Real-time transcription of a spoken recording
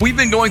We've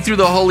been going through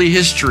the Holy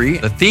History.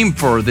 The theme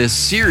for this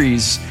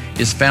series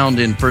is found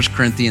in 1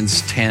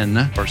 Corinthians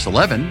 10, verse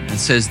 11. It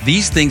says,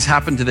 "These things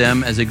happened to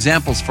them as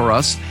examples for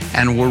us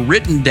and were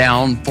written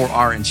down for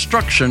our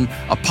instruction,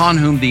 upon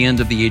whom the end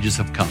of the ages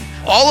have come."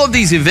 All of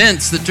these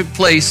events that took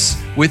place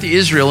with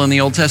Israel in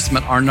the Old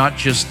Testament are not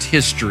just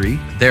history,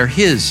 they're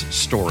His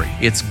story.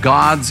 It's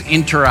God's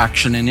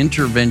interaction and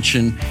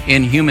intervention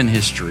in human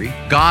history,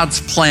 God's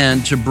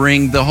plan to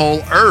bring the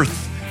whole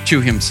earth to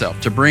Himself,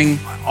 to bring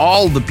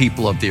all the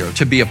people of the earth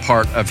to be a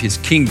part of His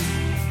kingdom.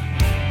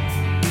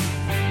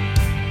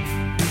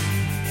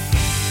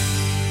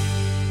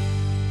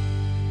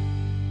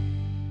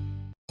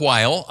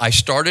 While I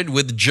started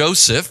with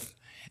Joseph,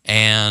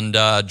 and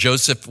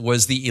Joseph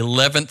was the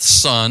 11th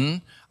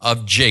son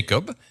of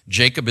Jacob.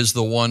 Jacob is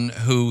the one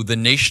who the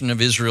nation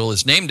of Israel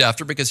is named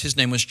after because his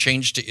name was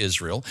changed to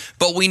Israel,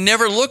 but we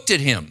never looked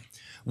at him.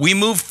 We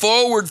moved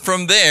forward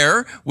from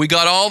there. We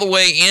got all the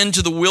way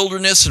into the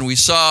wilderness, and we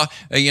saw,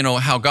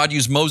 how God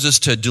used Moses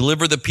to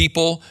deliver the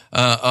people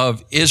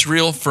of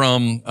Israel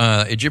from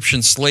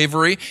Egyptian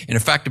slavery. And in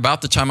fact,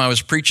 about the time I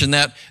was preaching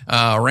that,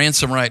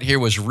 Ransom right here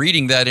was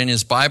reading that in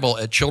his Bible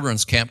at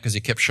children's camp because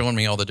he kept showing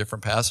me all the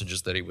different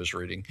passages that he was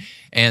reading.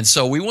 And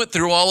so we went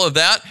through all of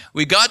that.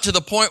 We got to the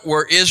point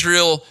where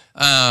Israel,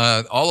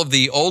 all of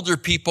the older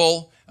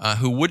people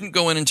who wouldn't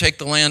go in and take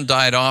the land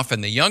died off,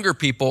 and the younger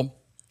people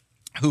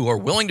who are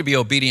willing to be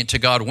obedient to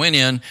God went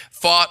in,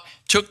 fought,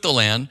 took the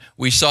land.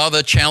 We saw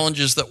the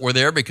challenges that were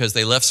there because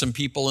they left some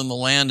people in the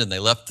land and they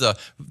left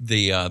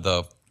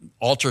the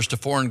altars to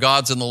foreign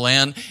gods in the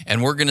land.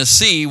 And we're going to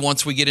see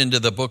once we get into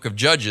the book of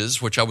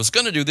Judges, which I was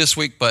going to do this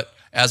week, but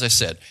as I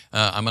said,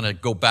 I'm going to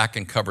go back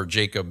and cover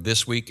Jacob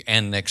this week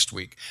and next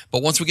week.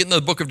 But once we get into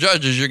the book of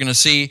Judges, you're going to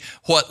see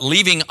what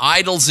leaving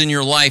idols in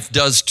your life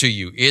does to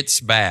you. It's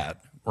bad,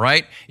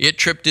 right? It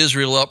tripped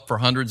Israel up for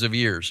hundreds of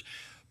years.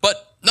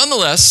 But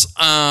nonetheless,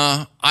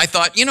 I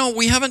thought,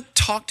 we haven't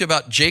talked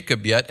about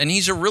Jacob yet, and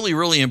he's a really,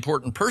 really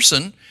important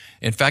person.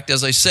 In fact,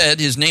 as I said,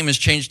 his name is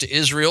changed to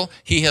Israel.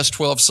 He has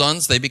 12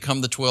 sons. They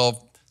become the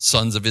 12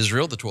 sons of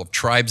Israel, the 12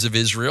 tribes of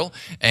Israel,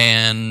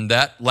 and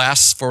that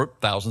lasts for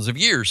thousands of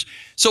years.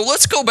 So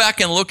let's go back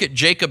and look at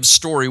Jacob's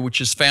story,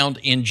 which is found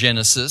in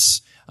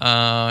Genesis.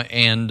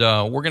 And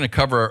we're going to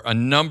cover a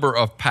number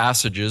of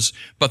passages,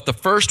 but the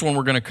first one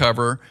we're going to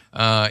cover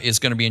is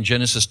going to be in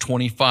Genesis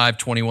 25,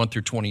 21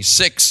 through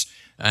 26.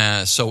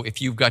 So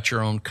if you've got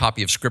your own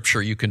copy of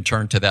Scripture, you can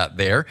turn to that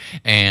there.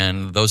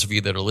 And those of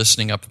you that are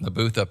listening up in the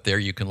booth up there,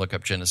 you can look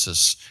up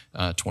Genesis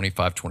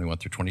 25, 21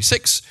 through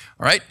 26.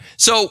 All right?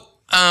 So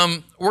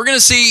we're going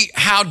to see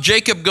how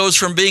Jacob goes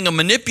from being a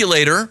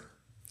manipulator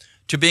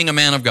to being a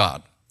man of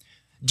God.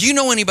 Do you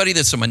know anybody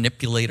that's a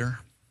manipulator?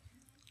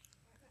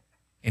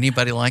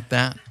 Anybody like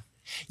that?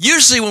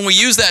 Usually when we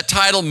use that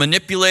title,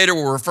 manipulator,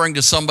 we're referring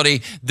to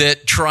somebody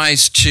that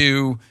tries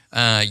to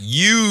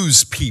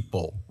use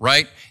people,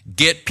 right?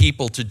 Get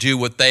people to do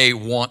what they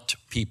want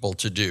people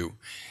to do.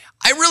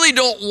 I really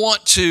don't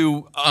want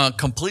to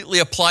completely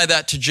apply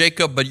that to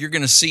Jacob, but you're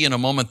going to see in a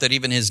moment that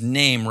even his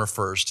name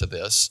refers to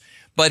this.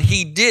 But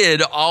he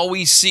did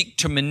always seek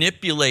to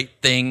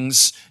manipulate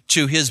things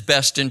to his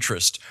best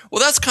interest. Well,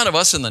 that's kind of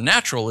us in the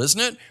natural, isn't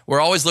it? We're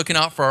always looking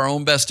out for our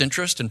own best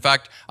interest. In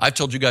fact, I've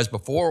told you guys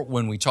before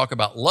when we talk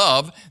about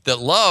love, that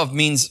love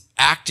means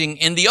acting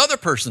in the other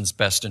person's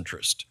best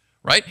interest,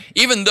 right?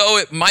 Even though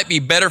it might be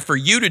better for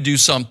you to do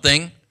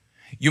something,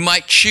 you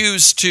might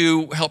choose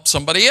to help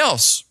somebody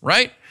else,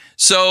 right?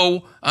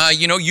 So,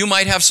 you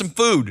might have some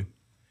food,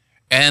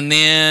 and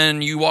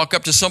then you walk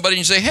up to somebody and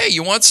you say, "Hey,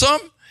 you want some?"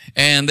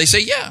 And they say,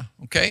 "Yeah,"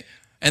 okay.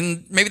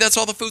 And maybe that's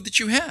all the food that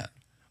you had.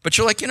 But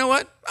you're like, you know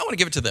what? I want to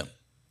give it to them.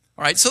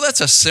 All right, so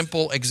that's a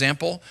simple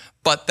example,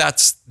 but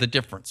that's the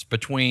difference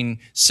between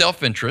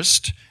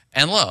self-interest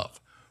and love,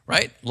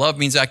 right? Love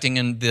means acting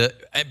in the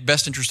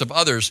best interest of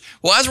others.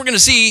 Well, as we're going to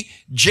see,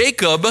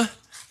 Jacob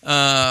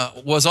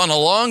was on a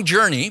long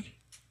journey.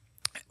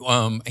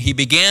 He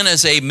began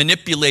as a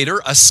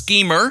manipulator, a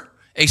schemer,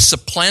 a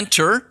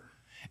supplanter,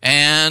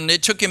 and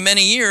it took him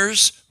many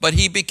years, but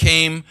he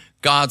became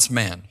God's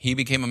man. He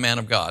became a man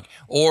of God.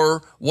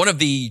 Or one of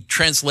the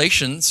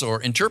translations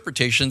or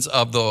interpretations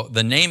of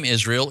the name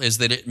Israel is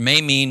that it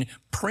may mean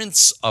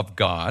Prince of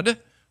God.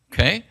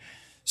 Okay?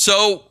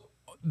 So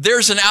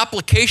there's an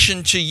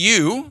application to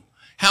you.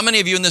 How many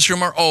of you in this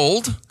room are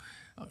old?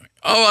 Oh,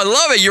 I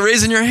love it. You're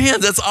raising your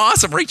hand. That's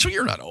awesome. Rachel,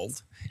 you're not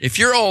old. If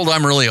you're old,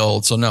 I'm really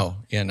old. So no.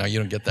 Yeah, no, you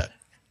don't get that.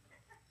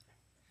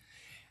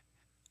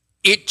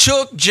 It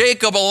took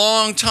Jacob a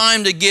long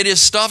time to get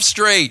his stuff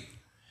straight.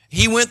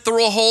 He went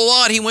through a whole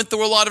lot. He went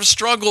through a lot of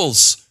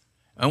struggles.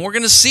 And we're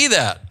going to see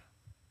that.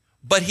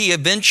 But he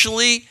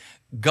eventually,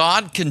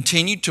 God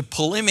continued to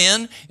pull him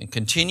in and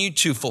continued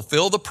to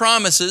fulfill the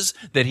promises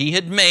that he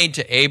had made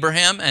to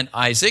Abraham and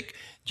Isaac,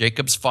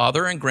 Jacob's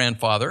father and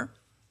grandfather,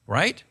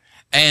 right?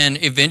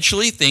 And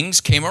eventually things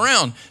came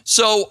around.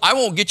 So I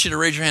won't get you to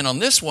raise your hand on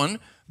this one,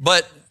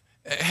 but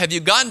have you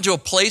gotten to a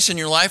place in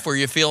your life where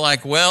you feel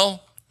like,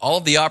 well, all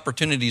of the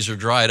opportunities are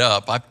dried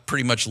up. I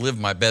pretty much lived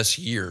my best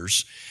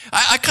years.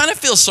 I kind of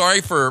feel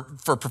sorry for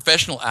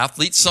professional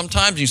athletes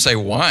sometimes. You say,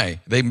 why?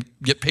 They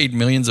get paid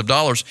millions of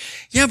dollars.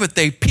 Yeah, but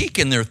they peak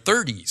in their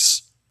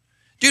 30s.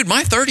 Dude,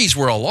 my 30s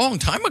were a long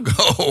time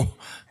ago.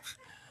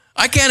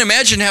 I can't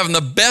imagine having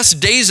the best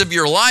days of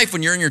your life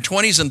when you're in your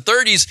 20s and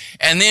 30s,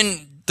 and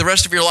then the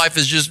rest of your life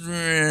is just,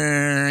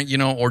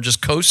 or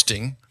just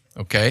coasting.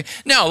 Okay.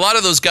 Now, a lot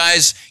of those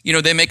guys,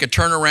 they make a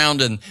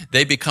turnaround and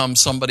they become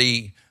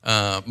somebody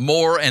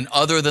more and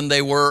other than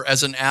they were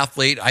as an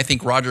athlete. I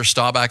think Roger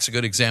Staubach's a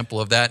good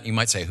example of that. You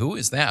might say, who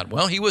is that?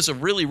 Well, he was a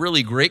really,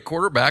 really great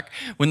quarterback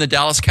when the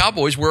Dallas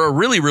Cowboys were a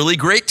really, really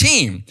great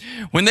team,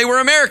 when they were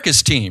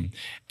America's team.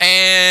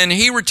 And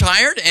he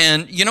retired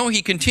and,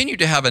 he continued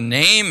to have a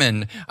name.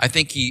 And I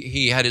think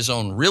he had his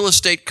own real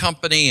estate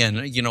company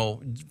and,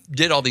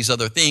 did all these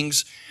other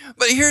things.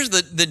 But here's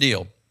the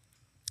deal.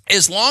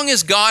 As long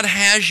as God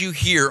has you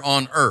here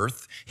on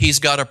earth, he's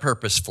got a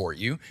purpose for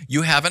you.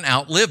 You haven't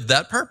outlived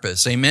that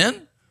purpose.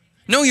 Amen?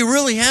 No, you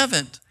really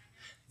haven't.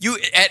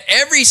 At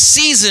every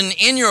season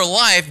in your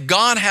life,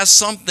 God has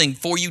something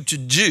for you to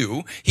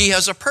do. He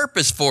has a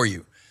purpose for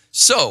you.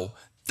 So,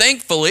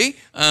 thankfully,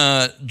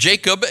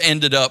 Jacob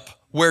ended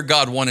up where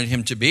God wanted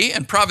him to be,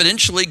 and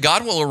providentially,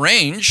 God will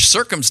arrange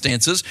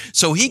circumstances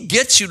so he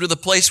gets you to the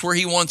place where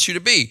he wants you to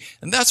be.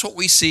 And that's what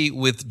we see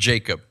with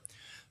Jacob.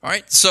 All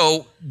right,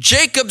 so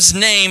Jacob's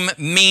name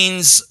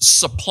means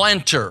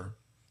supplanter,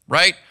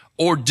 right,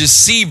 or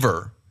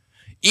deceiver.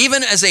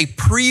 Even as a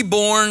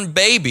preborn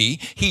baby,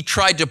 he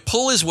tried to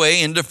pull his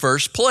way into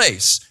first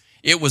place.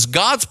 It was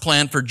God's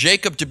plan for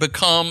Jacob to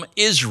become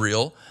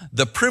Israel,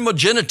 the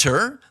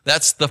primogenitor,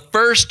 that's the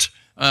first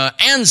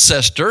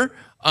ancestor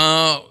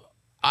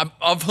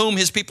of whom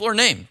his people are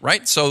named,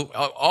 right? So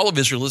all of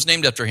Israel is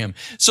named after him.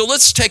 So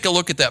let's take a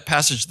look at that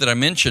passage that I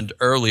mentioned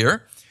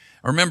earlier.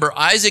 Remember,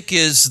 Isaac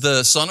is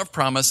the son of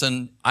promise,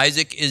 and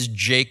Isaac is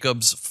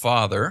Jacob's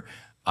father.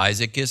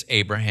 Isaac is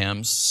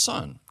Abraham's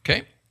son,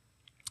 okay?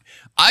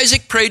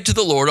 Isaac prayed to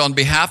the Lord on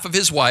behalf of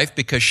his wife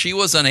because she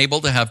was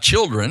unable to have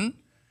children,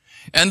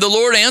 and the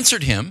Lord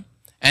answered him,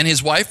 and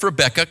his wife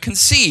Rebekah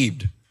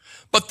conceived.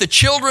 But the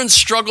children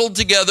struggled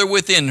together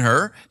within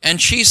her, and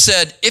she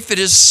said, if it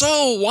is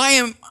so, why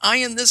am I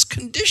in this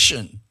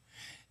condition?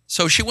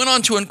 So she went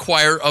on to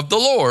inquire of the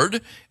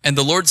Lord, and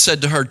the Lord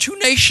said to her, 2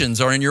 nations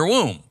are in your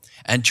womb,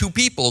 and 2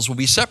 peoples will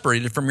be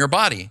separated from your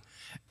body.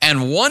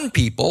 And one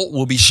people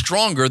will be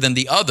stronger than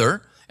the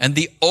other, and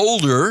the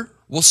older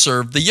will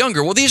serve the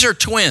younger. Well, these are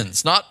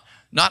twins, not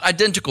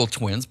identical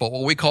twins, but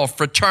what we call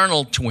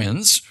fraternal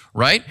twins,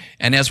 right?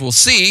 And as we'll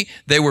see,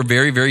 they were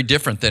very, very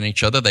different than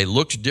each other. They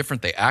looked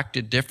different. They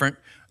acted different.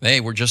 They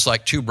were just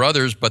like 2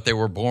 brothers, but they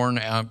were born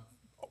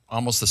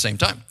almost the same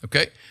time,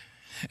 okay?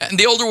 And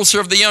the older will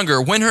serve the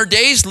younger. When her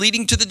days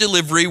leading to the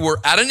delivery were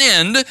at an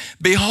end,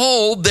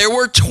 behold, there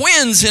were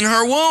twins in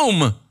her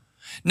womb.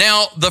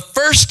 Now, the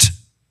first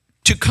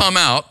to come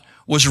out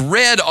was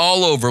red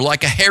all over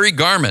like a hairy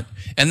garment,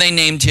 and they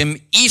named him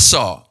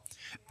Esau.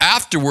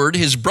 Afterward,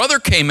 his brother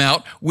came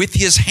out with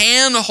his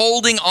hand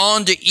holding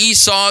on to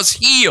Esau's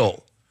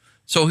heel.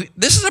 So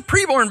this is a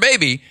preborn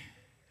baby,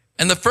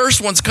 and the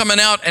first one's coming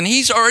out, and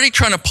he's already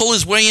trying to pull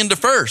his way into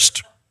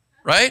first,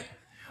 right?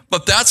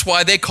 But that's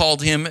why they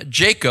called him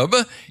Jacob.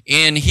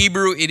 In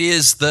Hebrew,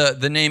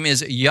 the name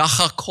is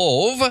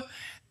Yaakov,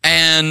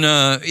 and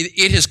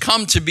it has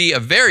come to be a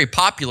very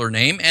popular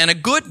name and a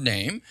good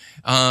name.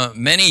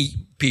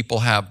 Many people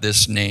have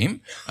this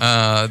name.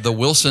 The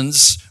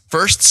Wilsons'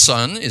 first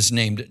son is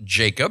named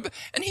Jacob,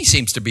 and he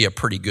seems to be a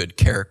pretty good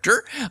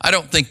character. I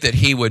don't think that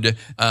he would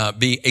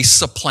be a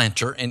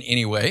supplanter in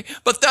any way,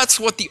 but that's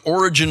what the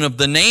origin of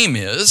the name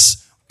is.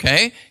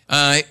 Okay,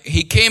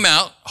 he came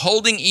out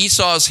holding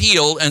Esau's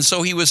heel, and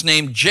so he was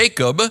named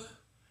Jacob.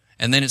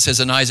 And then it says,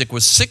 and Isaac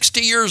was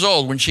 60 years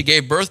old when she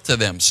gave birth to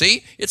them.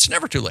 See, it's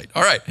never too late.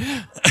 All right.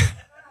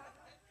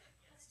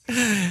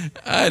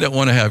 I don't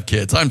want to have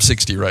kids. I'm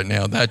 60 right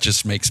now. That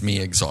just makes me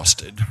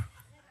exhausted.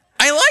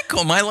 I like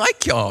them. I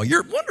like y'all.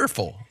 You're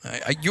wonderful.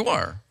 You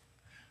are.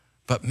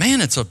 But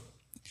man,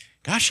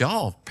 gosh,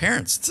 y'all,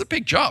 parents, it's a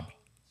big job.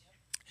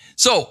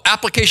 So,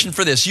 application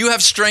for this. You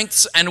have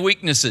strengths and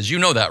weaknesses. You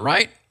know that,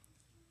 right?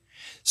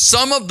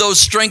 Some of those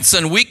strengths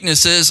and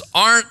weaknesses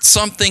aren't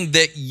something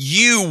that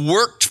you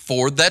worked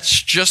for.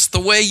 That's just the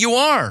way you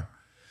are.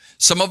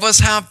 Some of us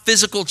have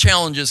physical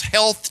challenges,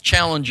 health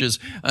challenges.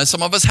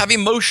 Some of us have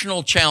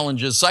emotional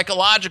challenges,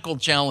 psychological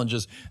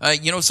challenges.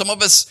 Some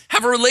of us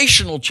have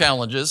relational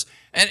challenges.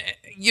 And,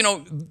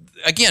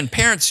 again,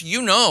 parents,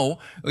 you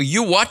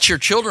watch your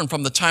children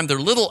from the time they're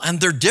little,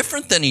 and they're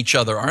different than each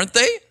other, aren't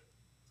they?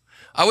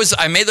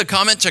 I made the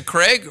comment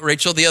to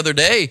Rachel, the other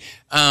day,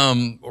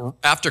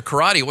 after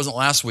karate. It wasn't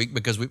last week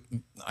because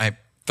I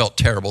felt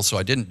terrible, so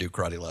I didn't do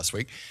karate last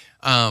week.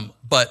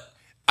 But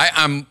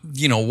I'm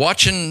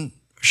watching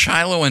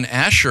Shiloh and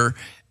Asher,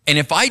 and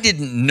if I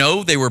didn't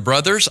know they were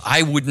brothers,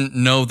 I wouldn't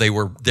know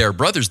they're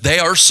brothers. They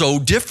are so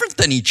different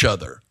than each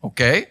other,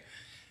 okay?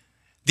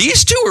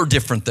 These 2 are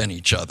different than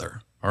each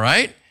other, all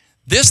right?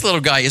 This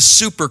little guy is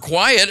super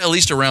quiet, at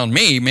least around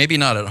me, maybe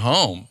not at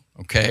home,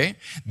 okay?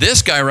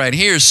 This guy right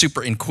here is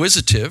super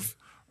inquisitive,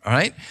 all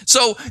right?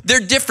 So they're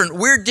different.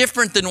 We're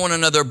different than one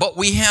another, but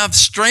we have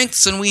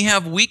strengths and we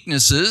have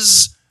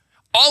weaknesses.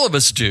 All of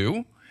us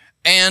do.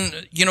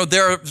 And,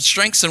 there are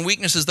strengths and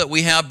weaknesses that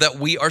we have that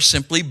we are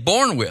simply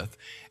born with.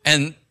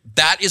 And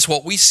that is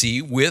what we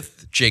see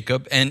with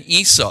Jacob and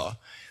Esau.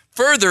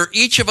 Further,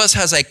 each of us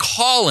has a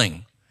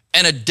calling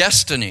and a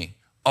destiny,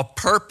 a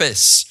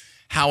purpose.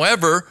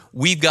 However,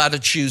 we've got to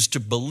choose to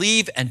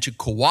believe and to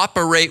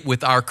cooperate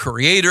with our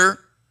Creator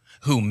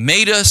who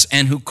made us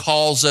and who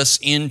calls us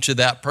into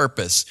that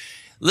purpose.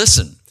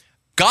 Listen,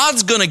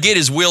 God's going to get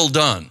His will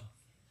done.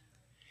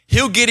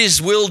 He'll get His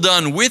will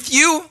done with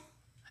you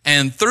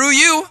and through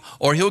you,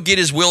 or He'll get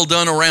His will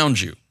done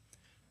around you.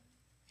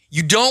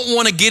 You don't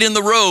want to get in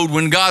the road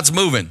when God's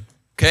moving,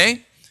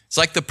 okay? It's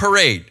like the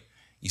parade.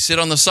 You sit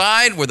on the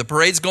side where the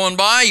parade's going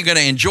by, you're going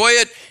to enjoy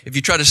it. If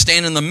you try to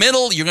stand in the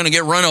middle, you're going to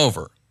get run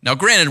over. Now,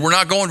 granted, we're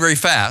not going very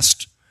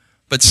fast,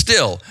 but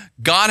still,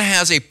 God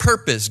has a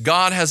purpose,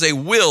 God has a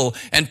will,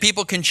 and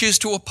people can choose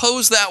to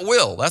oppose that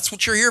will. That's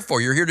what you're here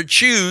for. You're here to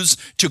choose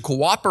to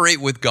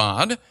cooperate with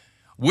God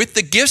with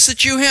the gifts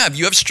that you have.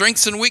 You have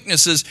strengths and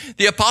weaknesses.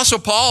 The Apostle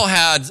Paul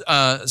had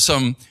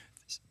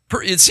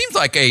it seems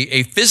like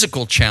a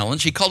physical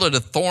challenge. He called it a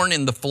thorn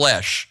in the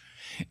flesh.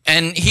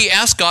 And he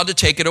asked God to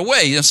take it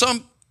away.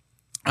 Some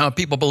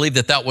people believe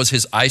that was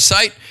his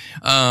eyesight.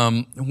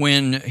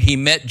 When he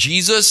met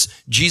Jesus,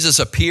 Jesus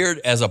appeared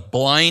as a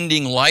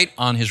blinding light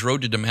on his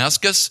road to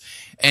Damascus.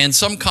 And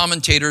some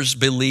commentators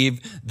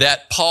believe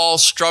that Paul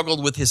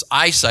struggled with his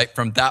eyesight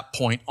from that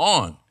point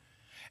on.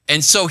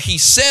 And so he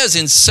says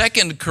in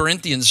 2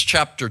 Corinthians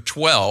chapter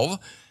 12,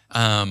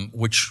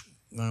 which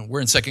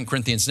we're in 2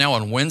 Corinthians now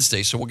on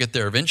Wednesday, so we'll get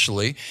there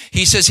eventually.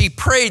 He says he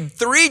prayed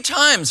 3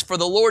 times for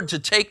the Lord to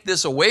take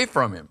this away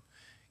from him.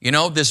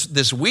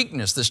 This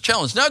weakness, this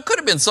challenge. Now, it could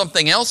have been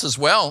something else as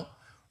well,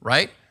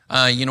 right?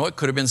 It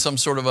could have been some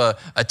sort of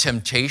a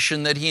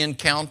temptation that he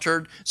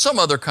encountered, some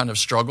other kind of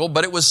struggle,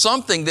 but it was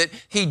something that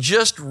he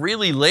just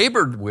really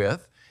labored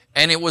with.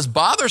 And it was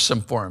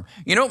bothersome for him.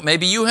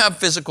 Maybe you have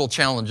physical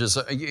challenges.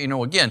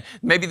 Again,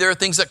 maybe there are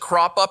things that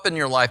crop up in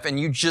your life and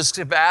you just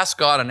have asked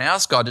God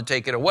to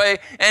take it away,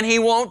 and He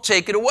won't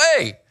take it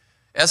away.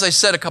 As I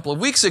said a couple of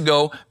weeks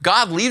ago,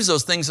 God leaves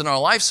those things in our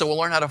life so we'll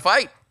learn how to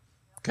fight.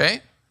 Okay?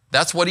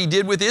 That's what He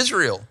did with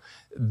Israel.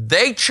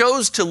 They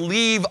chose to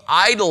leave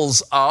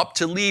idols up,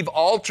 to leave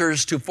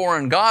altars to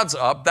foreign gods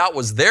up. That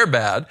was their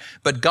bad.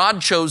 But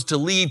God chose to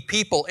leave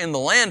people in the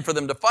land for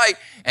them to fight.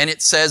 And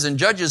it says in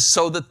Judges,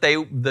 so that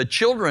the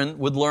children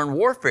would learn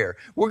warfare.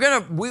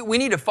 We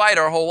need to fight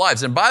our whole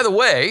lives. And by the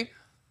way,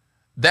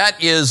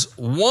 that is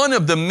one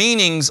of the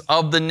meanings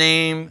of the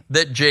name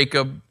that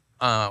Jacob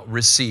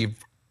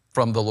received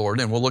from the Lord.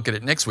 And we'll look at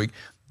it next week.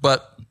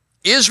 But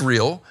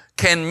Israel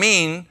can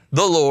mean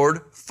the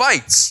Lord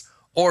fights,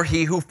 or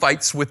he who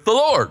fights with the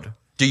Lord.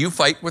 Do you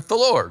fight with the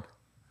Lord?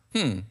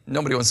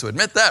 Nobody wants to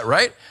admit that,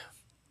 right?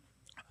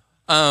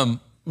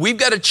 We've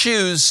got to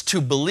choose to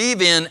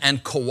believe in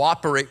and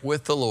cooperate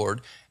with the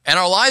Lord, and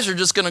our lives are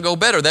just going to go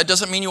better. That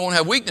doesn't mean you won't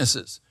have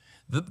weaknesses.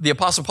 The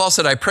Apostle Paul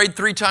said, I prayed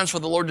 3 times for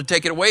the Lord to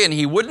take it away, and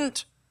He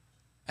wouldn't.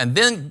 And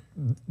then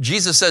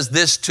Jesus says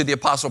this to the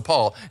Apostle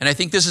Paul, and I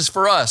think this is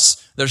for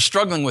us that are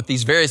struggling with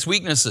these various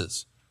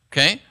weaknesses,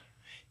 okay?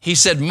 He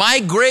said, my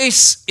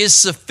grace is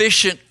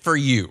sufficient for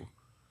you.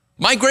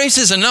 My grace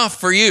is enough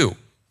for you.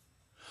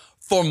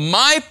 For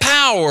my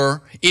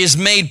power is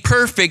made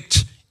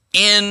perfect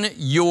in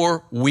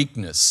your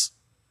weakness.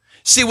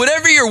 See,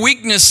 whatever your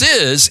weakness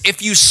is,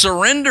 if you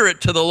surrender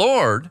it to the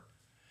Lord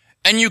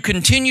and you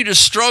continue to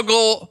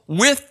struggle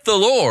with the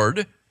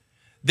Lord,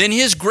 then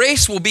His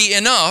grace will be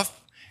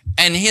enough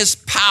and His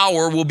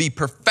power will be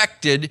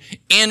perfected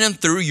in and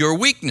through your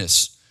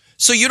weakness.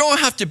 So you don't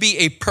have to be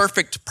a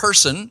perfect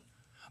person,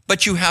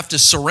 but you have to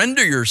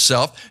surrender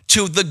yourself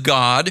to the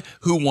God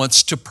who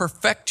wants to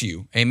perfect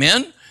you.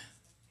 Amen?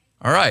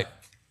 All right.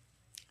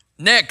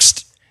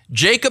 Next,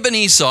 Jacob and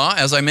Esau,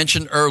 as I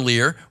mentioned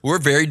earlier, were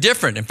very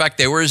different. In fact,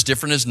 they were as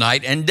different as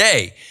night and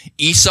day.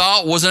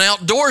 Esau was an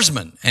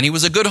outdoorsman, and he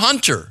was a good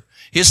hunter.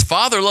 His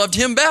father loved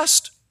him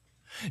best.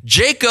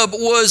 Jacob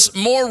was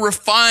more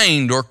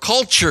refined or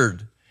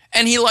cultured,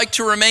 and he liked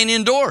to remain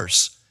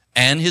indoors,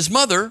 and his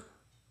mother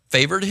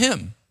favored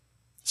him.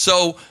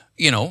 So,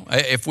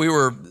 if we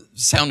were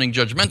sounding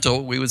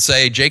judgmental, we would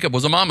say Jacob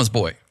was a mama's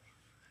boy.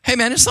 Hey,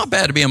 man, it's not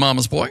bad to be a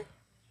mama's boy.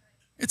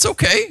 It's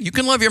okay. You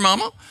can love your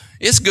mama.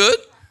 It's good.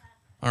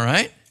 All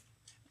right.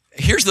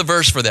 Here's the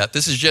verse for that.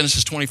 This is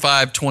Genesis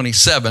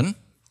 25:27.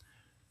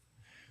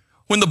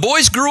 When the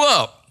boys grew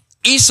up,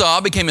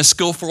 Esau became a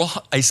skillful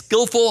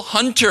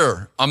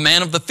hunter, a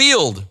man of the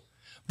field.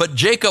 But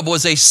Jacob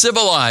was a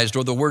civilized,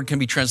 or the word can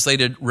be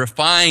translated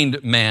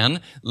refined man,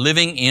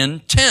 living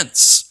in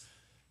tents.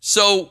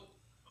 So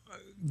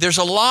there's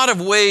a lot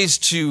of ways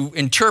to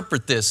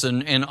interpret this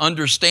and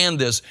understand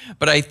this,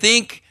 but I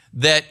think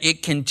that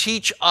it can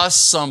teach us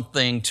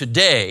something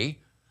today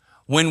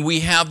when we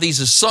have these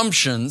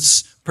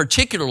assumptions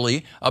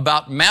particularly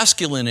about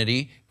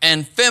masculinity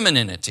and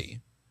femininity.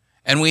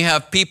 And we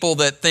have people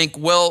that think,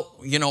 well,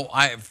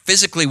 I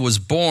physically was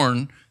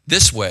born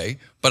this way,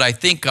 but I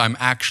think I'm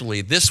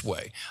actually this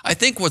way. I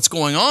think what's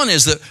going on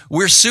is that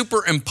we're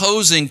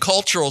superimposing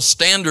cultural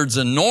standards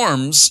and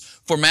norms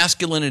for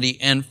masculinity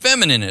and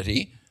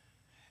femininity.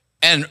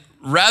 And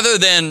rather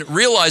than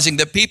realizing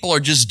that people are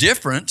just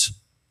different,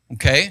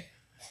 okay?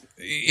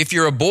 If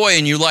you're a boy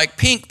and you like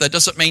pink, that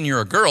doesn't mean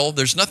you're a girl.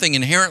 There's nothing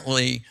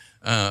inherently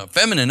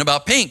feminine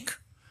about pink.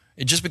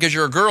 Just because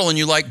you're a girl and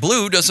you like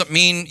blue doesn't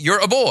mean you're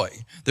a boy.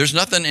 There's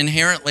nothing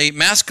inherently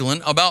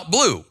masculine about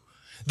blue.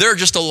 There are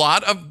just a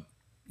lot of,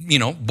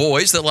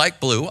 boys that like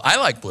blue. I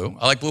like blue.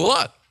 I like blue a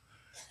lot.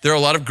 There are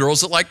a lot of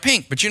girls that like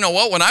pink. But you know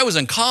what? When I was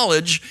in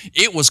college,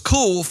 it was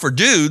cool for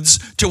dudes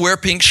to wear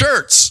pink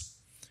shirts.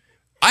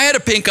 I had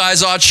a pink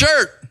Izod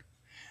shirt,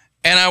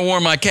 and I wore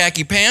my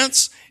khaki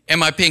pants and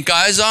my pink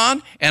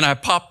Izod, and I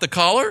popped the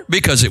collar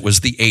because it was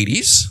the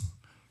 80s,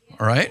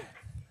 all right?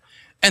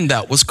 And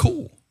that was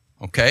cool.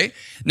 Okay.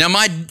 Now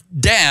my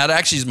dad,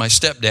 actually he's my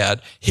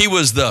stepdad, he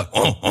was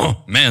the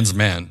man's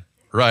man,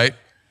 right?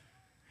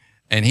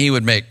 And he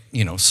would make,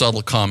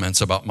 subtle comments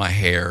about my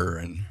hair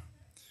and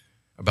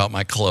about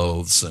my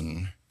clothes,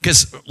 and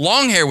because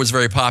long hair was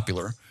very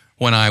popular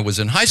when I was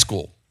in high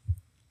school.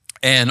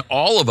 And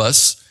all of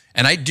us,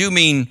 and I do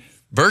mean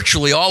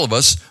virtually all of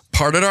us,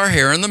 parted our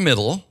hair in the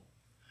middle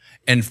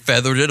and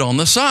feathered it on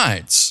the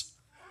sides.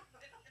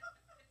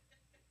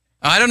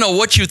 I don't know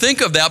what you think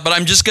of that, but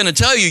I'm just going to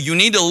tell you, you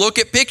need to look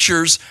at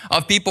pictures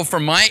of people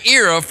from my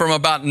era, from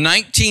about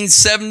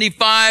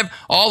 1975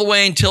 all the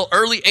way until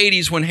early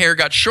 80s when hair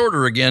got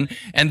shorter again.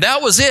 And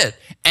that was it.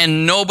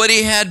 And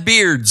nobody had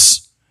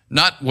beards.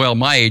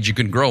 My age, you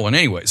couldn't grow one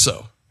anyway,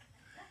 so.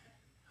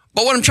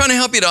 But what I'm trying to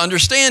help you to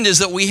understand is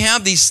that we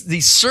have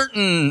these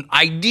certain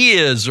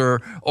ideas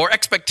or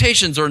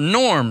expectations or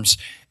norms,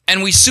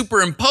 and we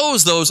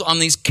superimpose those on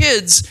these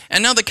kids,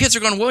 and now the kids are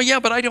going, well, yeah,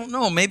 but I don't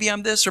know. Maybe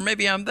I'm this or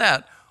maybe I'm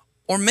that.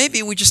 Or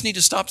maybe we just need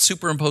to stop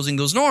superimposing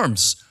those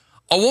norms.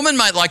 A woman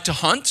might like to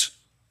hunt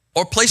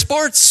or play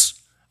sports.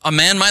 A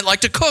man might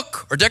like to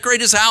cook or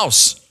decorate his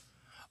house.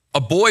 A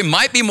boy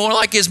might be more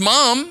like his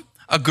mom.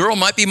 A girl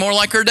might be more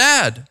like her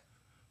dad,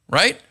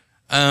 right?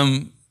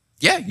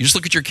 You just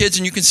look at your kids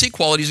and you can see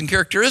qualities and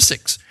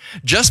characteristics.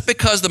 Just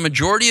because the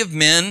majority of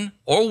men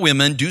or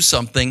women do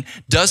something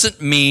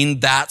doesn't mean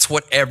that's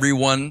what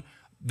everyone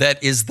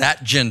that is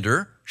that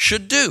gender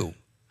should do.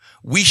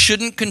 We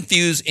shouldn't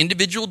confuse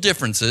individual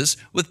differences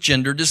with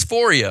gender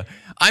dysphoria.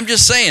 I'm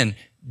just saying,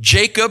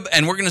 Jacob,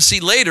 and we're going to see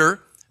later,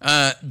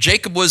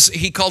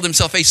 he called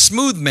himself a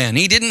smooth man.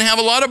 He didn't have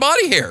a lot of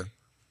body hair,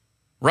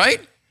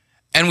 right?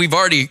 And we've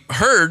already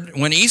heard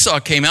when Esau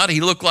came out,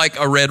 he looked like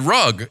a red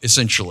rug,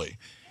 essentially.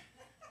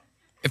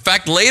 In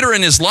fact, later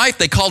in his life,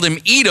 they called him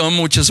Edom,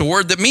 which is a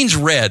word that means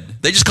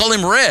red. They just called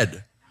him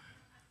red.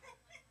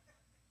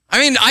 I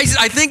mean,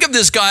 I think of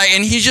this guy,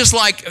 and he's just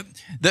like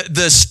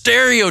the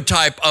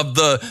stereotype of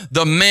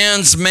the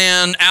man's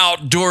man,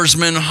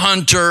 outdoorsman,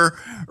 hunter,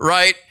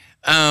 right?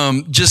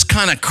 Just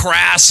kind of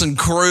crass and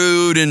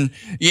crude and,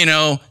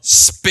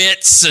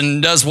 spits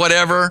and does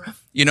whatever,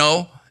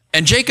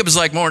 And Jacob is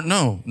like,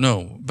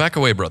 no, back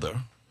away, brother.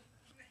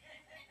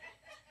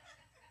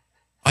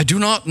 I do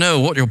not know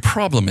what your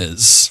problem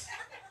is.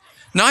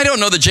 Now, I don't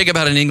know that Jacob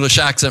had an English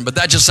accent, but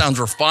that just sounds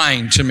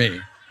refined to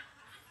me.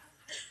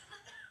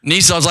 And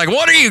Esau's like,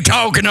 what are you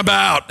talking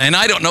about? And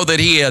I don't know that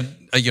he had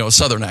a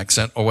Southern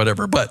accent or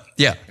whatever, but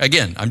yeah,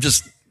 again, I'm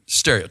just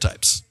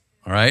stereotypes,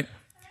 all right?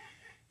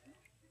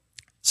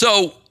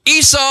 So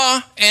Esau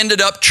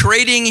ended up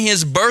trading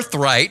his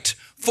birthright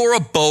for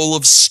a bowl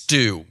of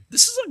stew.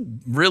 This is a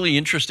really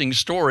interesting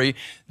story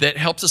that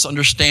helps us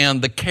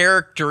understand the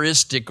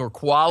characteristic or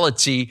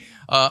quality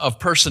of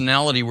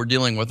personality we're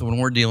dealing with when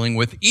we're dealing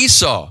with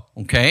Esau,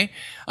 okay?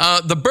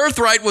 The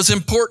birthright was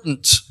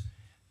important.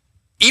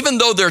 Even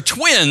though they're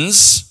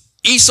twins,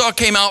 Esau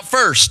came out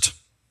first.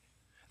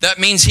 That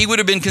means he would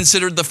have been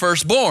considered the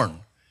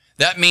firstborn.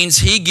 That means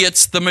he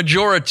gets the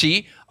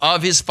majority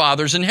of his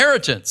father's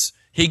inheritance.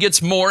 He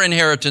gets more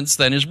inheritance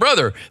than his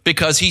brother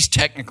because he's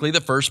technically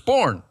the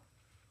firstborn,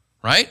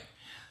 right?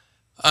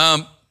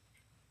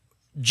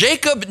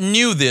 Jacob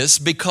knew this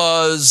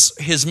because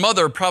his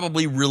mother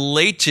probably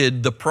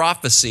related the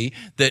prophecy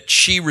that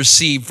she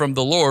received from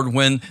the Lord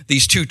when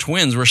these two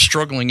twins were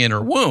struggling in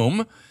her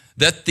womb,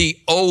 that the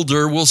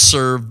older will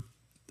serve,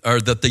 or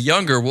that the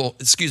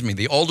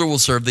older will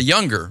serve the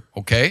younger,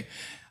 okay?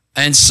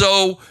 And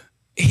so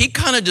he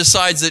kind of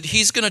decides that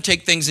he's going to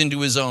take things into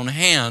his own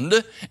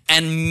hand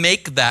and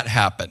make that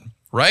happen,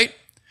 right?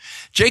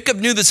 Jacob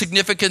knew the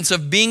significance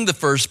of being the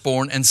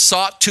firstborn and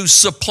sought to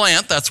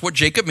supplant, that's what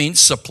Jacob means,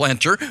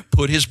 supplanter,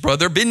 put his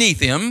brother beneath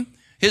him,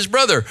 his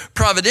brother.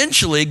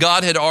 Providentially,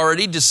 God had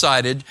already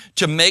decided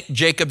to make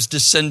Jacob's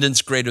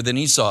descendants greater than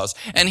Esau's.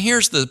 And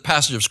here's the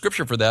passage of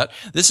scripture for that.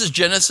 This is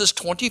Genesis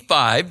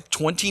 25,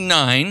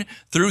 29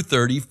 through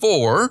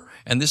 34,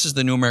 and this is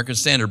the New American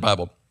Standard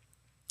Bible.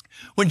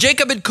 When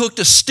Jacob had cooked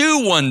a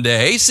stew one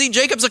day, see,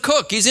 Jacob's a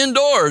cook. He's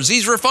indoors.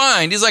 He's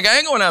refined. He's like, I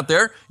ain't going out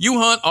there. You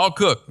hunt, I'll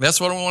cook. That's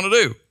what I want to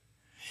do.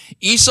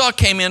 Esau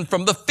came in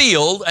from the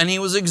field and he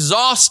was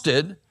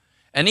exhausted.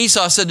 And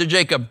Esau said to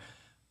Jacob,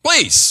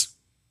 please,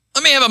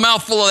 let me have a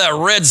mouthful of that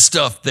red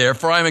stuff there,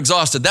 for I'm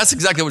exhausted. That's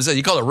exactly what he said.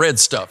 He called it red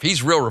stuff.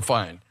 He's real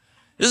refined.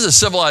 This is a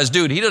civilized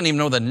dude. He doesn't even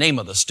know the name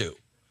of the stew.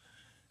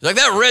 He's like,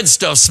 that red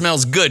stuff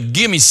smells good.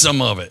 Give me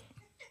some of it.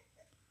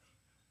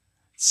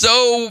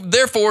 So,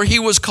 therefore, he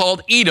was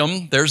called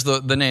Edom. There's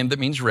the name that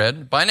means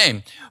red by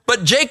name.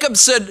 But Jacob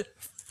said,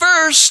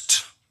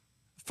 first,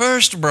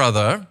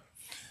 brother,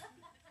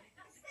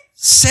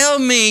 sell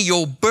me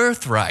your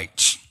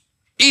birthright.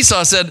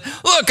 Esau said,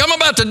 look, I'm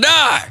about to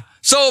die.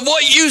 So of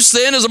what use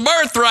then is a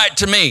birthright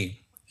to me?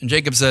 And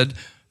Jacob said,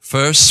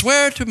 first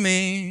swear to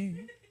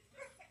me.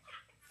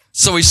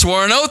 So he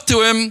swore an oath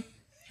to him,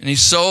 and he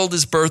sold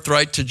his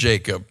birthright to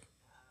Jacob.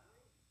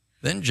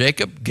 Then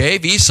Jacob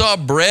gave Esau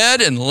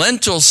bread and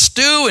lentil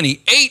stew, and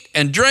he ate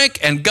and drank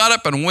and got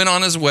up and went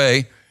on his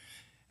way.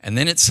 And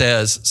then it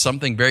says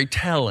something very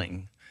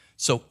telling.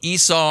 So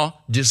Esau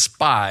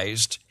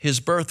despised his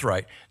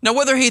birthright. Now,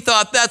 whether he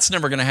thought that's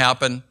never going to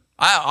happen,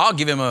 I'll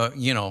give him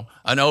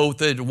an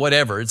oath,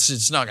 whatever.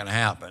 It's not going to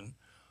happen.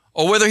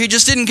 Or whether he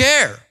just didn't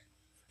care.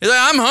 He's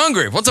like, I'm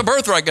hungry. What's a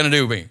birthright going to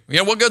do me?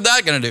 What good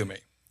that going to do me?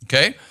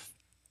 Okay?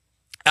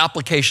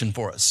 Application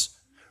for us.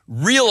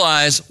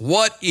 Realize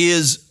what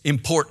is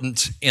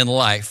important in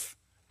life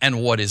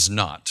and what is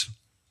not.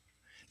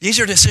 These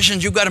are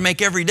decisions you've got to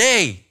make every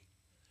day.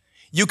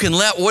 You can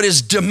let what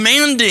is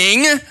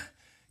demanding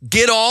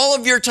get all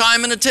of your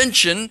time and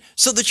attention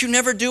so that you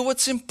never do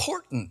what's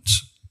important.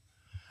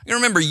 You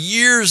remember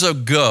years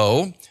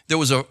ago, there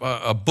was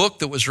a book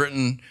that was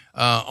written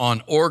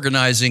on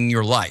organizing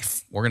your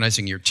life,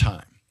 organizing your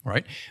time,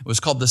 right? It was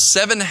called The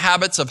 7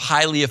 Habits of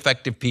Highly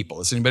Effective People.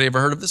 Has anybody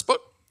ever heard of this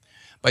book?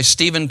 By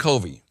Stephen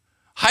Covey.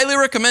 Highly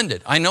recommend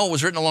it. I know it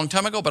was written a long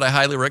time ago, but I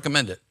highly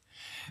recommend it.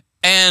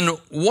 And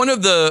one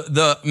of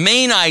the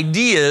main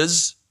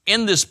ideas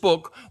in this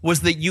book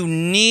was that you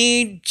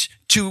need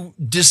to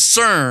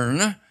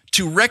discern,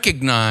 to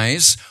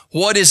recognize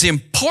what is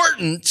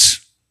important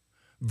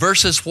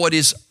versus what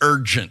is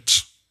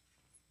urgent.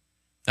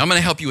 Now, I'm going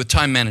to help you with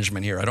time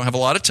management here. I don't have a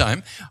lot of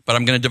time, but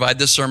I'm going to divide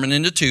this sermon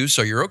into 2,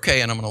 so you're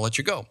okay, and I'm going to let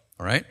you go,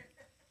 all right?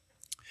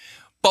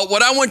 But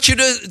what I want you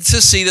to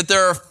see that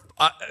there are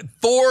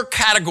 4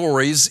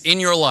 categories in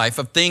your life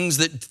of things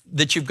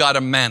that you've got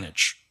to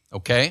manage,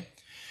 okay?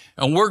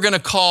 And we're going to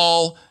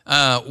call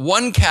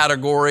one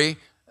category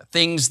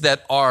things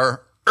that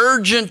are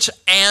urgent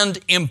and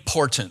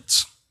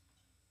important.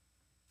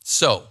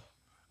 So,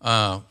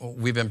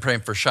 we've been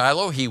praying for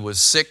Shiloh. He was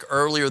sick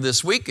earlier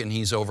this week, and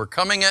he's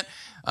overcoming it.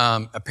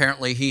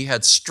 Apparently, he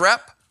had strep.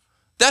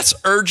 That's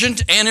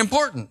urgent and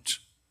important,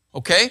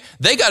 okay?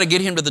 They got to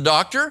get him to the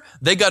doctor.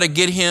 They got to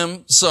get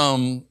him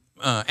some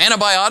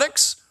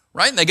antibiotics,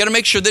 right? And they got to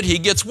make sure that he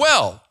gets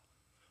well.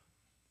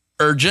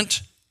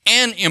 Urgent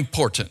and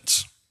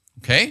important,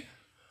 okay?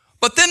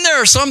 But then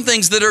there are some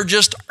things that are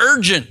just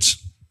urgent.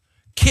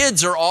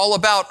 Kids are all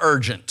about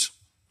urgent.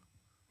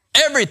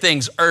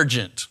 Everything's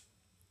urgent,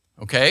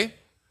 okay?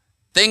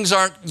 Things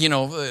aren't,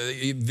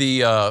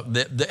 the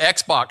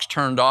Xbox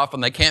turned off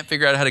and they can't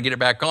figure out how to get it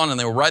back on, and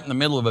they were right in the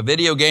middle of a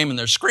video game and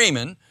they're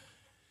screaming,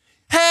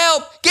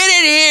 help, get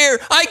in here,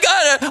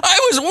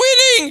 I was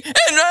winning,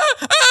 and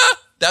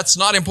That's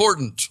not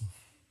important.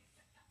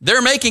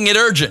 They're making it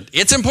urgent.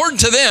 It's important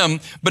to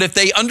them, but if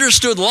they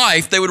understood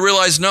life, they would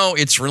realize, no,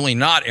 it's really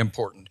not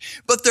important.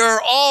 But there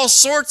are all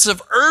sorts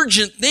of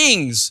urgent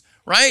things,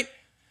 right?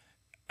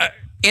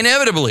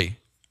 Inevitably,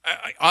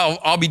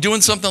 I'll be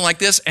doing something like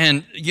this,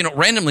 and,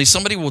 randomly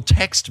somebody will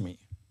text me.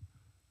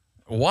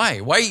 Why?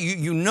 Why?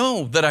 You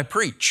know that I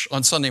preach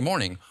on Sunday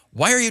morning.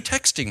 Why are you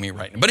texting me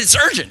right now? But it's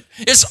urgent.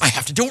 I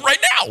have to do it right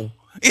now.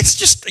 It's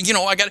just,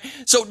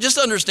 so just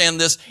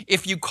understand this.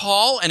 If you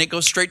call and it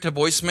goes straight to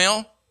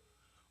voicemail,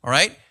 all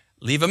right,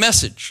 leave a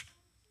message.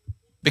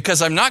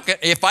 Because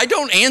if I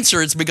don't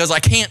answer, it's because I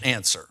can't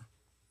answer,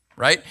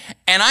 right?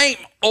 And I'm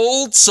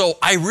old, so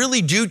I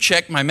really do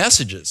check my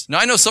messages. Now,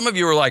 I know some of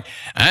you are like,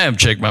 I haven't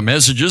checked my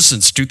messages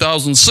since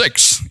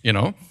 2006,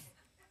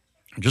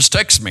 Just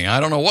text me. I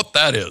don't know what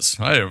that is.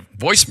 I have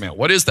voicemail.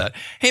 What is that?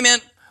 Hey, man,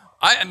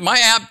 my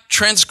app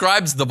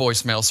transcribes the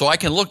voicemail, so I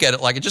can look at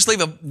it like it. Just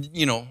leave a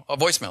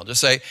voicemail. Just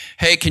say,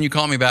 hey, can you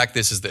call me back?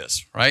 This is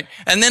this, right?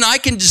 And then I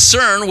can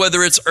discern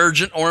whether it's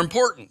urgent or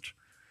important.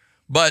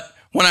 But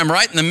when I'm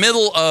right in the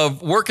middle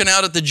of working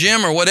out at the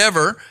gym or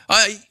whatever,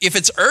 if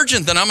it's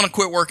urgent, then I'm going to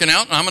quit working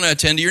out and I'm going to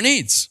attend to your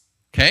needs,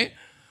 okay?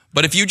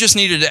 But if you just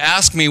needed to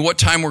ask me what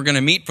time we're going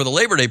to meet for the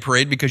Labor Day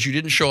parade because you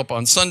didn't show up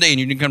on Sunday and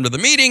you didn't come to the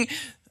meeting,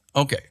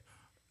 okay,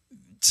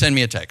 send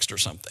me a text or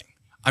something.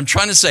 I'm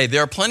trying to say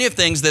there are plenty of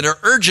things that are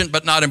urgent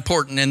but not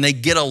important, and they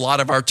get a lot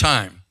of our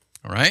time,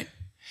 all right?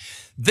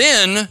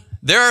 Then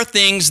there are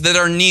things that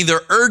are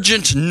neither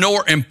urgent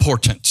nor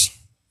important.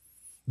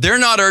 They're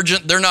not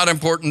urgent, they're not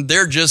important,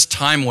 they're just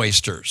time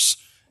wasters.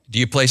 Do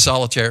you play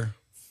solitaire?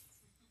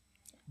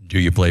 Do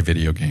you play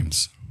video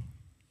games?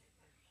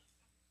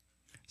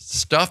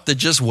 Stuff that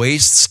just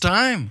wastes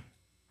time.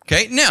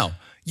 Okay, now,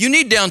 you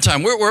need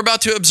downtime. We're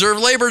about to observe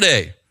Labor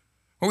Day,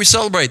 where we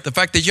celebrate the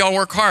fact that y'all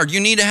work hard. You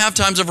need to have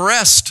times of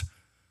rest,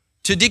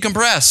 to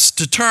decompress,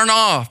 to turn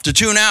off, to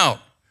tune out.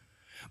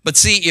 But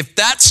see, if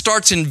that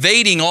starts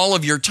invading all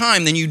of your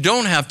time, then you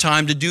don't have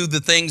time to do the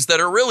things that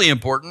are really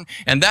important.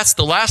 And that's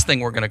the last thing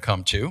we're going to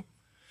come to.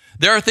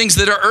 There are things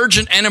that are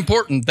urgent and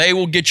important. They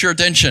will get your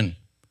attention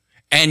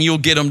and you'll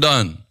get them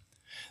done.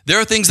 There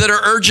are things that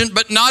are urgent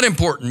but not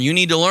important. You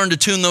need to learn to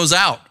tune those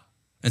out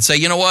and say,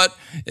 you know what?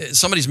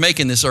 Somebody's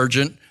making this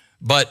urgent,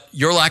 but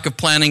your lack of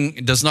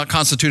planning does not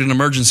constitute an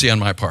emergency on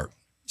my part.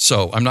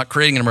 So I'm not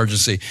creating an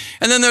emergency.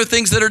 And then there are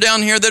things that are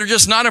down here that are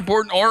just not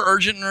important or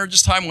urgent and are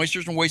just time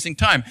wasters and wasting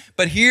time.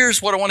 But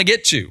here's what I want to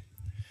get to.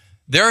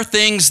 There are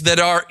things that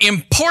are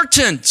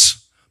important,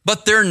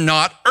 but they're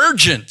not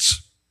urgent.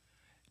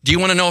 Do you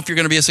want to know if you're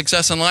going to be a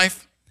success in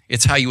life?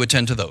 It's how you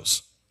attend to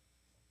those.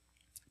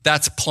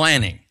 That's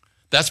planning.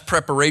 That's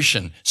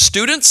preparation.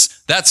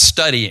 Students, that's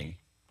studying.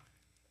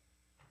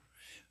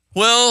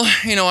 Well,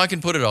 I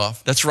can put it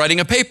off. That's writing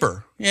a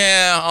paper.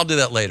 Yeah, I'll do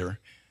that later.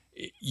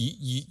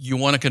 You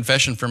want a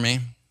confession from me?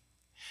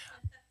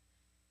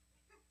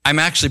 I'm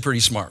actually pretty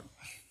smart.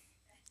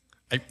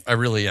 I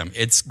really am.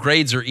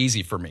 Grades are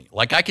easy for me.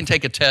 Like I can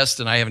take a test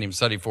and I haven't even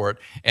studied for it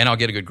and I'll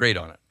get a good grade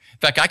on it. In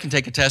fact, I can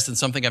take a test in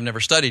something I've never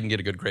studied and get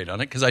a good grade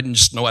on it because I didn't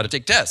just know how to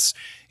take tests.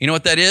 You know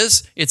what that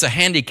is? It's a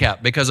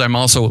handicap because I'm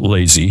also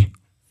lazy.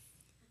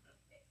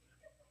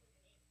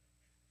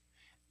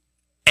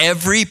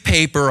 Every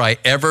paper I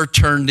ever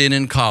turned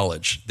in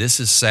college, this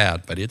is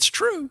sad, but it's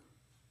true.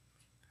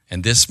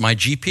 And my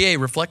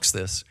GPA reflects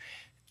this.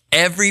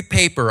 Every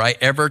paper I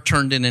ever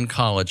turned in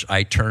college,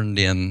 I turned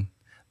in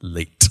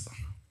late.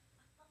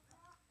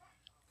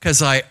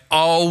 Because I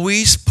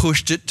always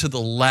pushed it to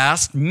the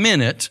last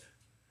minute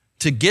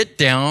to get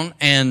down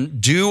and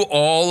do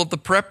all of the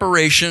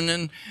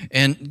preparation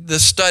and the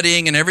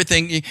studying and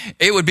everything.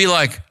 It would be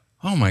like,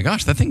 oh my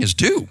gosh, that thing is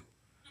due.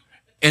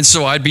 And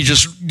so I'd be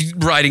just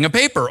writing a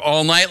paper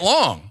all night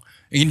long.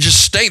 You can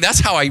just stay.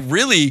 That's how I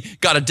really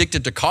got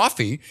addicted to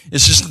coffee.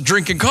 It's just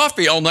drinking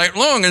coffee all night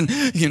long. And,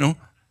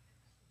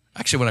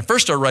 actually, when I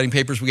first started writing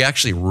papers, we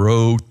actually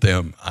wrote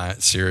them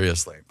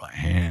seriously by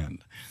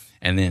hand.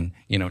 And then,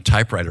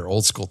 typewriter,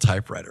 old school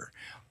typewriter.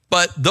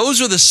 But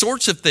those are the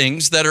sorts of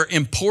things that are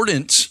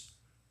important,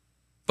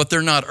 but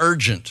they're not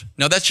urgent.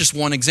 Now, that's just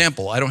one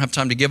example. I don't have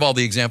time to give all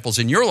the examples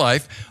in your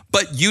life,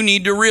 but you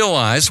need to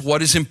realize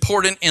what is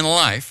important in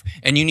life,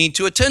 and you need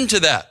to attend to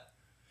that.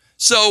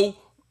 So,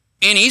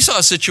 in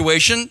Esau's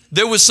situation,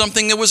 there was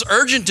something that was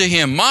urgent to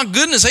him. My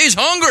goodness, he's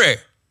hungry.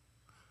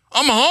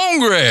 I'm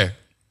hungry.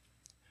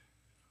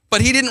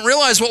 But he didn't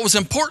realize what was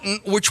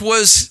important, which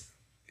was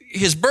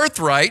his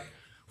birthright,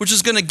 which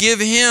is going to give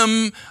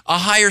him a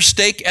higher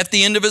stake at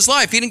the end of his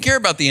life. He didn't care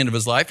about the end of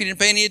his life. He didn't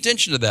pay any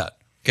attention to that,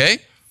 okay?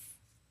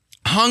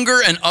 Hunger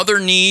and other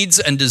needs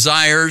and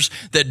desires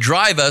that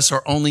drive us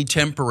are only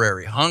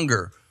temporary.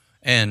 Hunger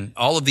and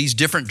all of these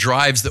different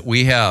drives that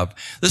we have.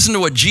 Listen to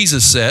what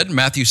Jesus said,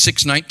 Matthew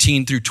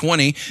 6:19 through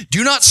 20.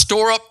 Do not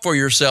store up for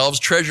yourselves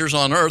treasures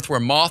on earth where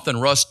moth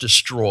and rust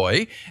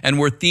destroy and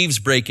where thieves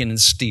break in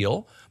and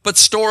steal, but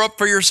store up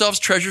for yourselves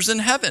treasures in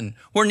heaven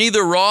where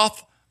neither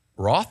moth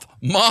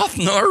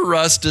nor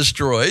rust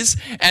destroys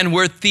and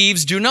where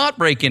thieves do not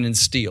break in and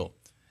steal.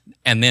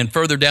 And then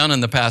further down in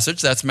the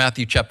passage, that's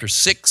Matthew chapter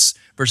 6,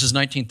 verses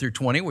 19 through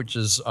 20, which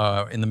is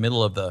in the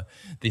middle of the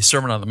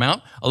Sermon on the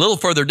Mount. A little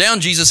further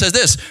down, Jesus says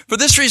this, for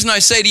this reason I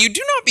say to you,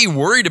 do not be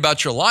worried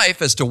about your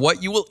life as to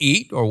what you will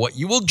eat or what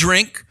you will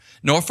drink,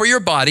 nor for your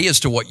body as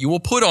to what you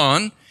will put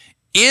on.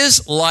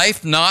 Is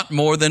life not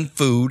more than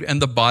food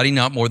and the body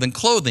not more than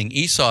clothing?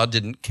 Esau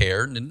didn't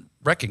care and didn't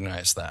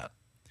recognize that.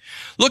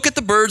 Look at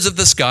the birds of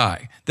the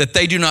sky, that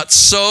they do not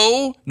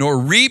sow, nor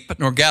reap,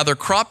 nor gather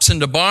crops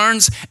into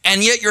barns,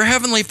 and yet your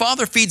heavenly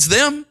Father feeds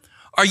them.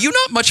 Are you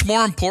not much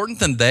more important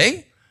than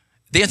they?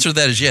 The answer to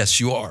that is yes,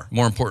 you are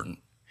more important.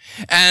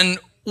 And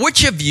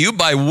which of you,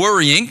 by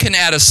worrying, can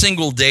add a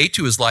single day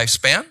to his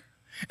lifespan?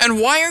 And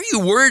why are you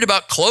worried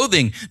about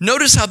clothing?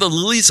 Notice how the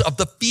lilies of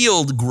the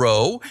field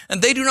grow,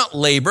 and they do not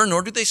labor,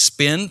 nor do they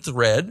spin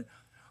thread.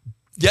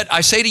 Yet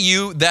I say to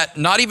you that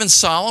not even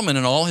Solomon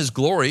in all his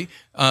glory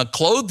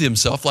clothed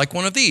himself like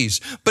one of these.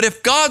 But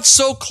if God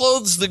so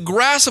clothes the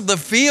grass of the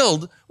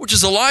field, which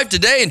is alive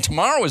today and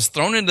tomorrow is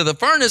thrown into the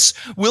furnace,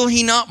 will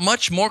he not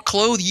much more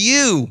clothe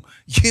you,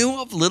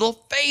 you of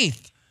little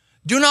faith?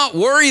 Do not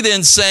worry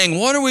then, saying,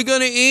 what are we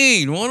going to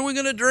eat? What are we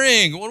going to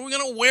drink? What are we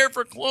going to wear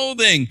for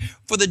clothing?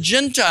 For the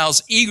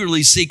Gentiles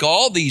eagerly seek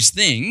all these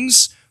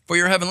things, for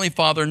your heavenly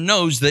Father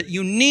knows that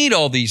you need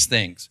all these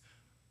things.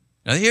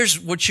 Now here's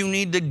what you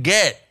need to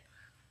get.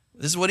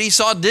 This is what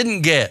Esau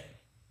didn't get.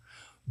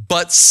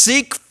 But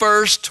seek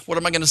first, what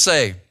am I going to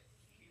say?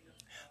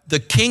 The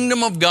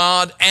kingdom of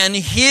God and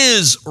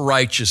his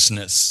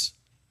righteousness.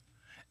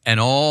 And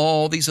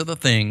all these other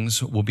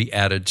things will be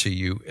added to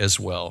you as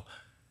well.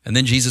 And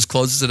then Jesus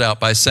closes it out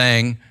by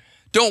saying,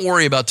 don't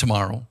worry about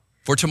tomorrow,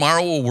 for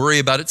tomorrow will worry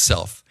about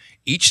itself.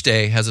 Each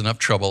day has enough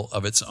trouble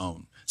of its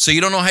own. So you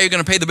don't know how you're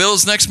going to pay the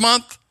bills next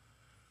month?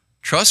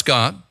 Trust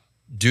God,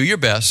 do your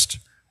best,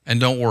 and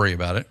don't worry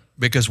about it,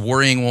 because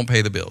worrying won't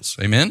pay the bills.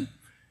 Amen?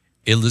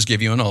 It'll just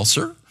give you an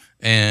ulcer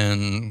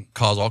and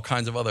cause all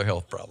kinds of other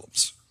health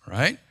problems,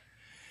 right?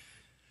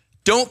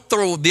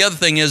 The other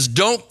thing is,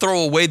 don't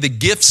throw away the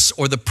gifts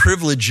or the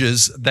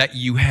privileges that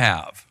you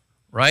have,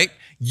 right?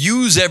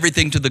 Use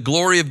everything to the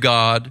glory of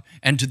God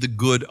and to the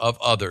good of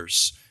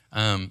others.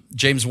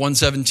 James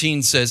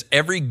 1:17 says,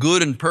 every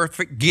good and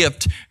perfect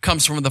gift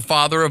comes from the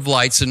Father of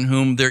lights, in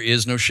whom there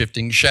is no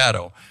shifting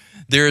shadow.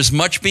 There is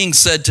much being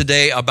said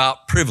today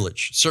about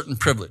privilege, certain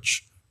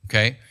privilege,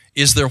 okay?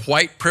 Is there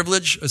white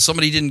privilege?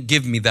 Somebody didn't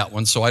give me that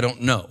one, so I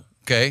don't know,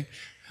 okay?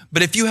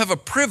 But if you have a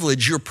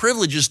privilege, your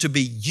privilege is to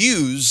be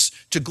used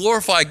to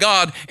glorify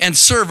God and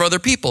serve other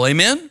people.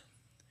 Amen?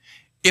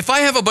 If I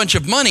have a bunch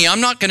of money,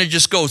 I'm not going to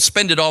just go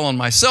spend it all on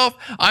myself.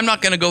 I'm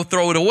not going to go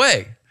throw it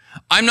away.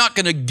 I'm not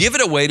going to give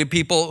it away to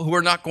people who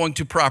are not going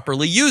to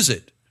properly use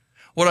it.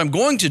 What I'm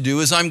going to do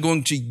is I'm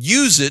going to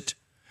use it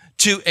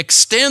to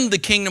extend the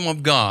kingdom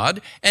of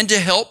God and to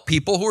help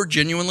people who are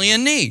genuinely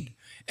in need.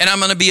 And I'm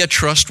going to be a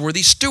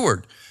trustworthy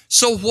steward.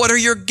 So what are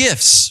your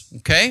gifts?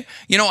 Okay?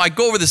 You know, I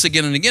go over this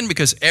again and again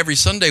because every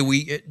Sunday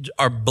we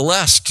are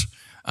blessed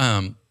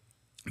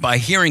by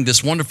hearing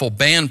this wonderful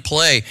band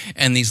play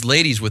and these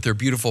ladies with their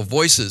beautiful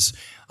voices.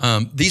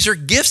 These are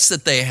gifts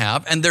that they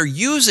have, and they're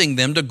using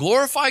them to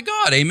glorify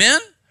God. Amen?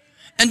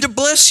 And to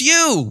bless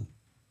you.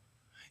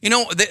 You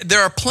know,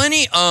 there are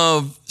plenty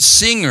of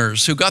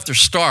singers who got their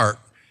start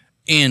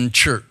in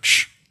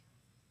church.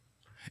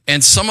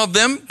 And some of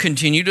them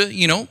continue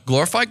to,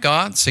 glorify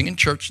God, sing in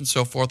church and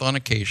so forth on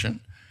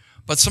occasion.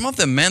 But some of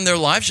them, man, their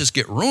lives just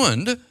get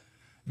ruined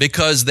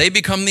because they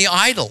become the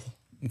idol,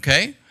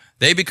 okay?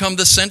 They become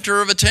the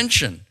center of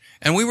attention.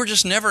 And we were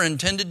just never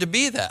intended to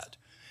be that.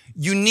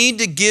 You need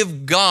to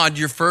give God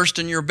your first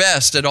and your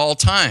best at all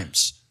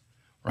times,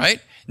 right?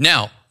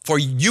 Now, for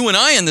you and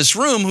I in this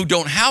room who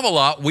don't have a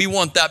lot, we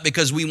want that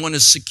because we want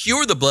to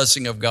secure the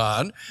blessing of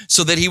God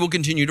so that He will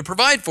continue to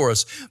provide for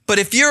us. But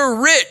if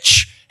you're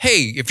rich,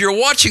 hey, if you're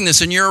watching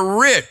this and you're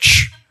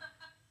rich,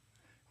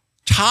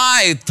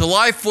 tithe to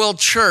LifeWell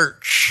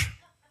Church.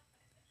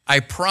 I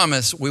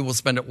promise we will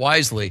spend it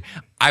wisely.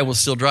 I will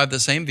still drive the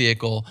same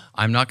vehicle.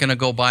 I'm not going to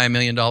go buy $1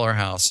 million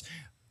house.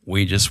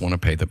 We just want to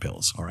pay the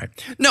bills, all right?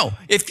 No,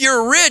 if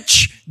you're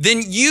rich,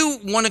 then you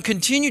want to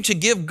continue to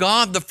give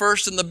God the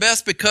first and the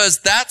best because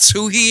that's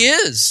who He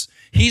is.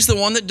 He's the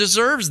one that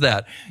deserves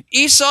that.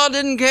 Esau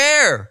didn't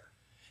care.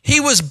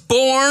 He was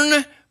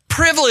born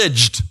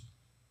privileged.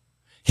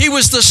 He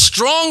was the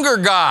stronger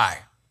guy.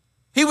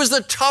 He was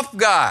the tough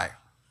guy.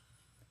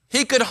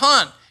 He could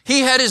hunt. He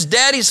had his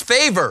daddy's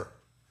favor.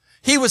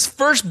 He was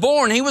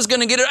firstborn. He was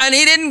going to get it, and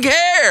he didn't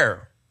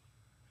care.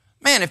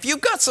 Man, if you've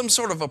got some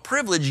sort of a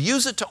privilege,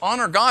 use it to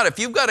honor God. If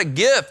you've got a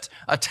gift,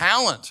 a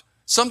talent,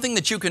 something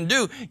that you can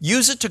do,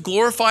 use it to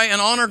glorify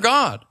and honor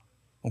God.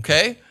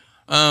 Okay?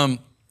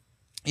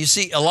 You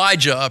see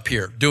Elijah up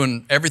here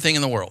doing everything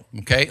in the world.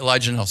 Okay?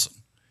 Elijah Nelson.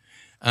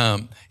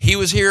 He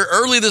was here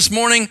early this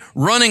morning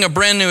running a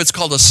brand new, it's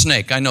called a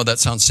snake. I know that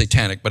sounds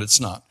satanic, but it's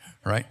not,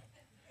 right?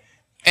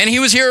 And he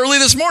was here early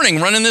this morning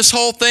running this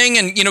whole thing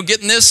and,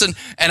 getting this. And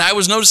I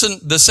was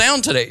noticing the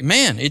sound today.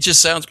 Man, it just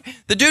sounds,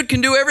 the dude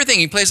can do everything.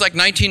 He plays like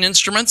 19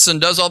 instruments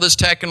and does all this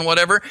tech and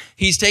whatever.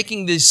 He's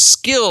taking this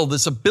skill,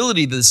 this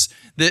ability,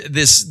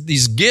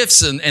 these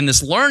gifts and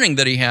this learning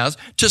that he has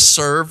to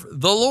serve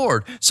the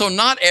Lord. So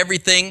not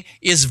everything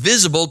is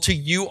visible to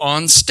you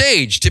on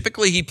stage.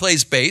 Typically he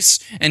plays bass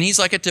and he's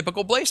like a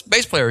typical bass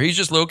player. He's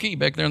just low key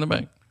back there in the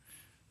back,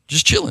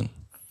 just chilling,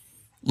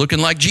 looking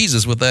like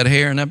Jesus with that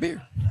hair and that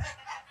beard.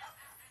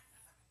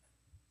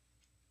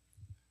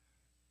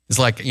 It's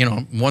like,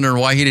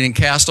 wondering why he didn't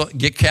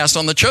get cast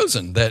on The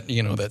Chosen,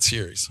 that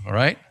series, all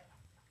right?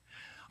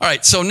 All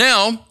right, so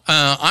now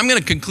I'm going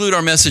to conclude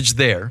our message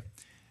there,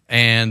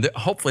 and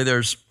hopefully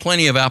there's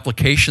plenty of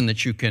application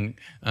that you can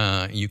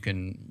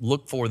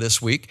look for this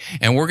week.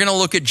 And we're going to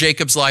look at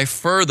Jacob's life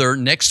further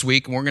next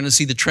week, and we're going to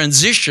see the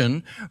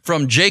transition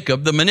from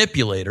Jacob, the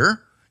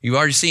manipulator. You've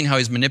already seen how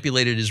he's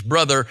manipulated his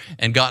brother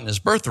and gotten his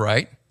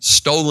birthright,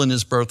 stolen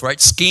his birthright,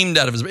 schemed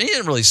out of his. He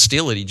didn't really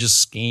steal it; he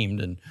just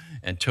schemed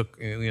and took,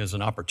 he was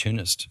an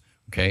opportunist,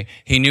 okay?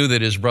 He knew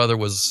that his brother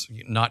was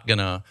not going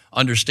to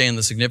understand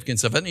the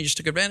significance of it, and he just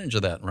took advantage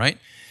of that, right?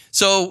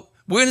 So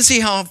we're going to see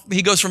how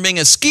he goes from being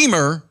a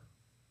schemer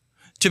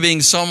to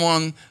being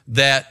someone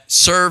that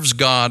serves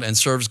God and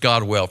serves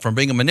God well, from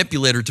being a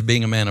manipulator to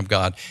being a man of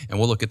God, and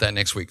we'll look at that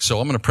next week. So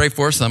I'm going to pray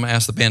for us, and I'm going to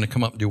ask the band to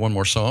come up and do one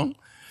more song.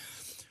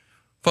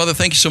 Father,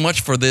 thank you so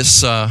much for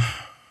this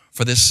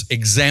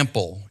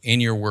example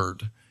in your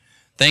word.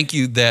 Thank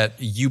you that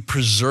you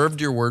preserved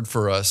your word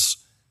for us,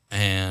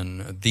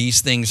 and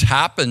these things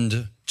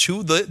happened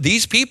to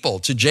these people,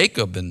 to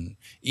Jacob and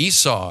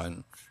Esau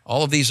and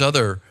all of these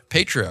other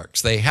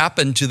patriarchs. They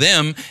happened to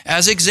them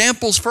as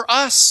examples for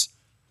us.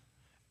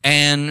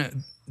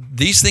 And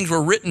these things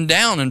were written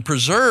down and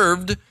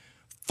preserved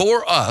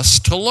for us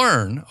to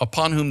learn,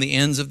 upon whom the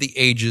ends of the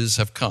ages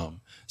have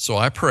come. So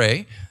I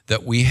pray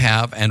that we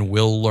have and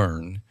will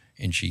learn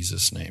in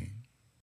Jesus' name.